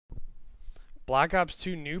Black Ops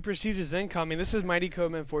 2 new prestiges incoming. This is Mighty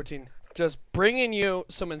Codeman 14. Just bringing you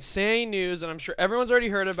some insane news, and I'm sure everyone's already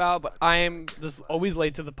heard about, but I am just always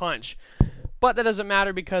late to the punch. But that doesn't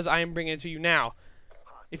matter because I am bringing it to you now.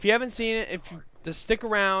 If you haven't seen it, if you just stick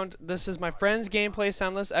around, this is my friend's gameplay,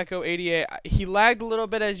 Soundless Echo 88. He lagged a little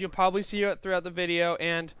bit, as you'll probably see throughout the video,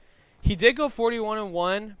 and he did go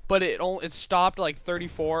 41-1, but it stopped like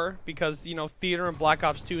 34 because, you know, Theater in Black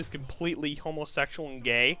Ops 2 is completely homosexual and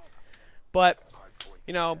gay. But,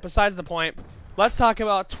 you know, besides the point, let's talk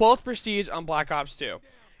about 12th Prestige on Black Ops 2.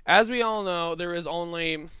 As we all know, there is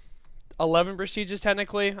only 11 prestiges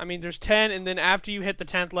technically. I mean, there's 10, and then after you hit the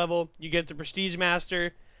 10th level, you get the Prestige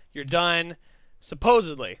Master. You're done,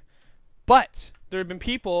 supposedly. But there have been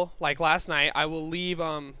people, like last night, I will leave,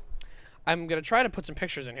 I'm going to try to put some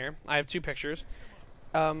pictures in here. I have 2 pictures.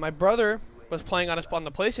 My brother was playing on the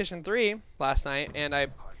PlayStation 3 last night, and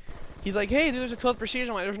he's like, hey, dude, there's a 12th Prestige.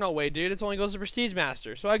 I'm like, there's no way, dude. It only goes to Prestige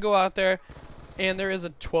Master. So I go out there, and there is a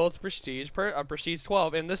 12th Prestige, Prestige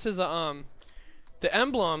 12, and this is the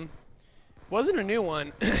emblem wasn't a new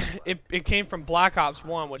one. it came from Black Ops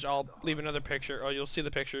 1, which I'll leave another picture. Oh, you'll see the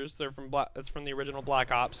pictures. They're from it's from the original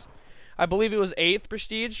Black Ops. I believe it was 8th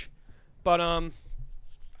Prestige, but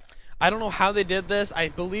I don't know how they did this. I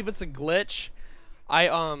believe it's a glitch.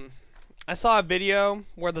 I saw a video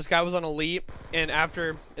where this guy was on Elite, and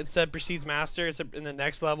after it said Prestige Master, in the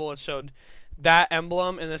next level it showed that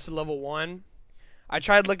emblem, and this is level 1. I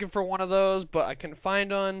tried looking for one of those, but I couldn't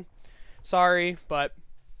find one. Sorry, but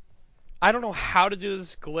I don't know how to do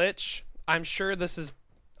this glitch. I'm sure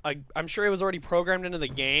I'm sure it was already programmed into the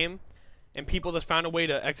game, and people just found a way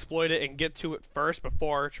to exploit it and get to it first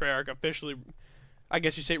before Treyarch officially, I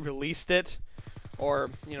guess you say, released it,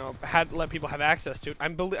 or, you know, had let people have access to it.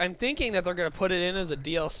 I'm thinking that they're gonna put it in as a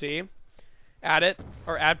DLC, add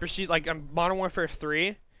Prestige, like Modern Warfare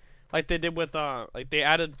 3, like they did with like they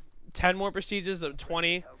added 10 more prestiges of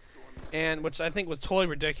 20, and which I think was totally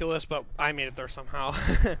ridiculous, but I made it there somehow.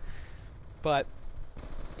 But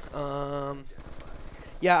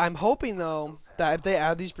yeah, I'm hoping though that if they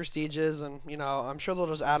add these prestiges, and you know, I'm sure they'll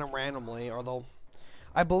just add them randomly, or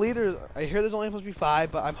I hear there's only supposed to be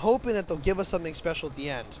 5, but I'm hoping that they'll give us something special at the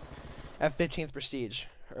end, at 15th Prestige,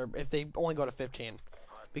 or if they only go to 15.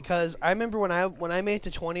 Because I remember when I made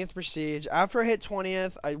it to 20th Prestige, after I hit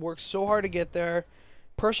 20th, I worked so hard to get there.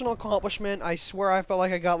 Personal accomplishment, I swear I felt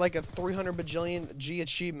like I got like a 300 bajillion G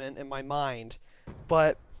achievement in my mind.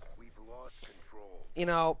 But, you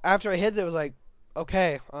know, after I hit it was like,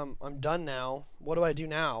 okay, I'm done now. What do I do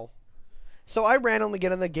now? So I randomly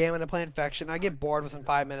get in the game and I play Infection. I get bored within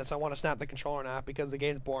 5 minutes. I want to snap the controller in half because the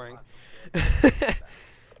game's boring.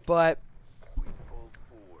 But,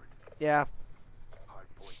 yeah.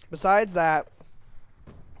 Besides that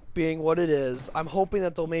being what it is, I'm hoping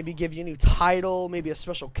that they'll maybe give you a new title, maybe a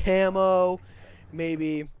special camo,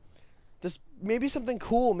 maybe something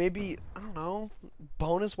cool, maybe, I don't know,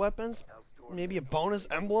 bonus weapons, maybe a bonus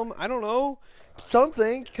emblem, I don't know,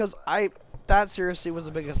 something, because that seriously was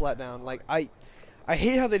the biggest letdown. Like, I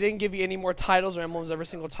hate how they didn't give you any more titles or emblems every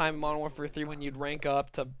single time in Modern Warfare 3 when you'd rank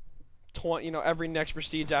up to 20, you know, every next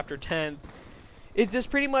prestige after 10. It just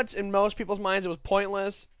pretty much, in most people's minds, it was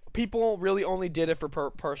pointless. People really only did it for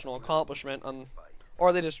personal accomplishment,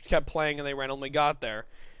 or they just kept playing and they randomly got there.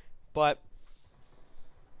 But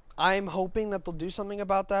I'm hoping that they'll do something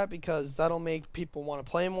about that, because that'll make people want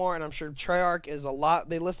to play more, and I'm sure Treyarch is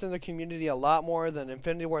they listen to the community a lot more than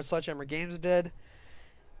Infinity Ward Sledgehammer Games did.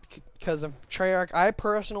 Because of Treyarch, I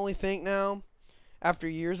personally think now, after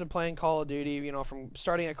years of playing Call of Duty, you know, from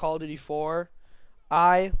starting at Call of Duty 4,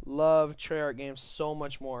 I love Treyarch games so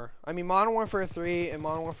much more. I mean, Modern Warfare 3 and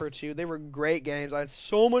Modern Warfare 2, they were great games. I had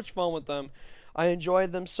so much fun with them. I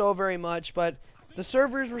enjoyed them so very much, but the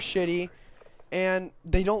servers were shitty, and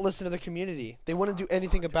they don't listen to the community. They wouldn't do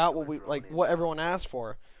anything about what everyone asked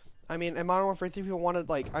for. I mean, in Modern Warfare 3, people wanted,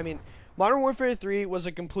 Modern Warfare 3 was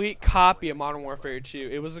a complete copy of Modern Warfare 2.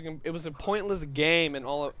 It was a pointless game in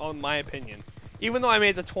my opinion. Even though I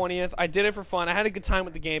made the 20th, I did it for fun. I had a good time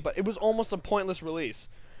with the game, but it was almost a pointless release.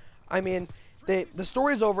 I mean, the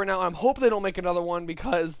story's over now. I'm hoping they don't make another one,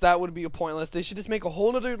 because that would be pointless. They should just make a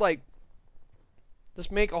whole other,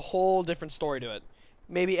 just make a whole different story to it.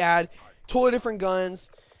 Maybe add totally different guns.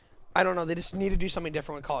 I don't know. They just need to do something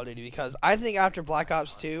different with Call of Duty, because I think after Black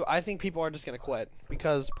Ops 2, I think people are just going to quit.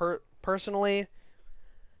 Because personally,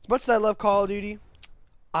 as much as I love Call of Duty,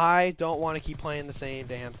 I don't want to keep playing the same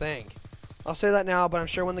damn thing. I'll say that now, but I'm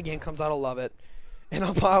sure when the game comes out, I'll love it. And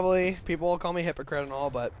people will call me a hypocrite and all,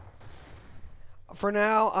 but for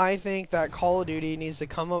now, I think that Call of Duty needs to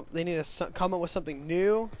come up with something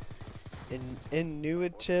new and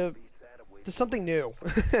innovative just something new.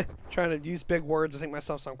 Trying to use big words to make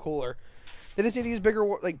myself sound cooler. They just need to use bigger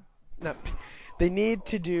like no. They need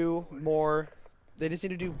to do more. They just need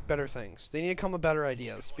to do better things. They need to come with better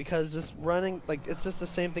ideas because this running like it's just the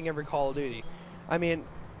same thing every Call of Duty. I mean,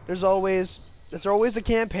 there's always the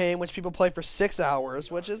campaign which people play for 6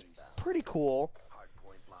 hours, which is pretty cool.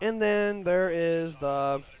 And then there is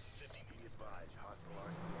the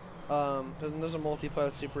there's a multiplayer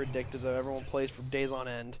that's super addictive that everyone plays for days on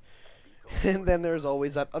end. And then there's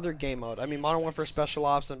always that other game mode. I mean, Modern Warfare Special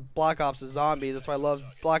Ops and Black Ops is zombies. That's why I love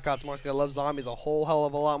Black Ops more because I love zombies a whole hell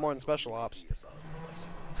of a lot more than Special Ops.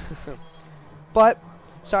 But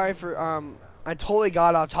sorry for I totally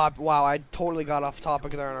got off topic. Wow, I totally got off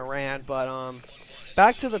topic there on a rant. But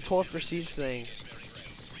back to the 12th Prestige thing.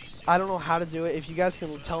 I don't know how to do it. If you guys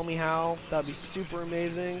can tell me how, that'd be super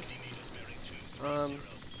amazing.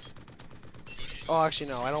 Oh, actually,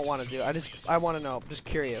 no. I don't want to do it. I want to know. I'm just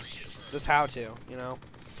curious. Just how to, you know.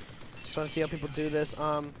 Just want to see how people do this.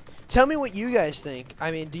 Tell me what you guys think.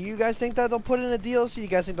 I mean, do you guys think that they'll put in a DLC? You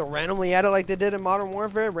guys think they'll randomly add it like they did in Modern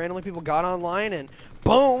Warfare? Randomly people got online and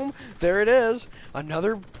boom, there it is.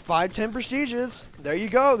 Another 5-10 prestiges. There you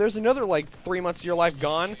go. There's another like 3 months of your life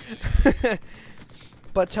gone.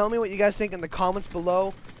 But tell me what you guys think in the comments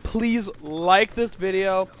below. Please like this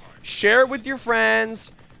video, share it with your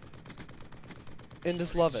friends, and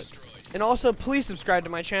just love it. And also, please subscribe to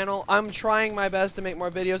my channel. I'm trying my best to make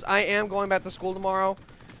more videos. I am going back to school tomorrow.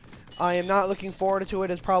 I am not looking forward to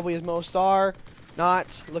it as probably as most are.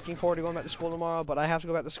 Not looking forward to going back to school tomorrow, but I have to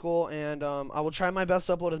go back to school, and I will try my best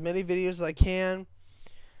to upload as many videos as I can.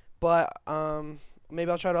 But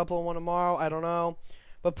maybe I'll try to upload one tomorrow. I don't know.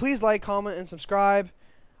 But please like, comment, and subscribe.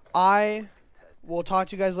 I will talk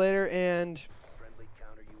to you guys later, and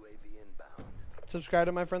subscribe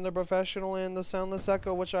to my friend the Professional and the Soundless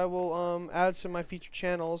Echo, which I will add to my featured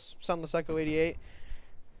channels. Soundless Echo 88.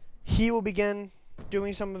 He will begin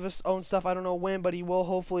doing some of his own stuff. I don't know when, but he will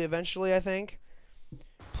hopefully eventually, I think.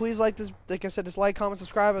 Please like this, like I said, just like, comment,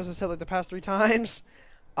 subscribe, as I said like the past 3 times.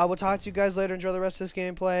 I will talk to you guys later. Enjoy the rest of this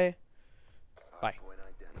gameplay.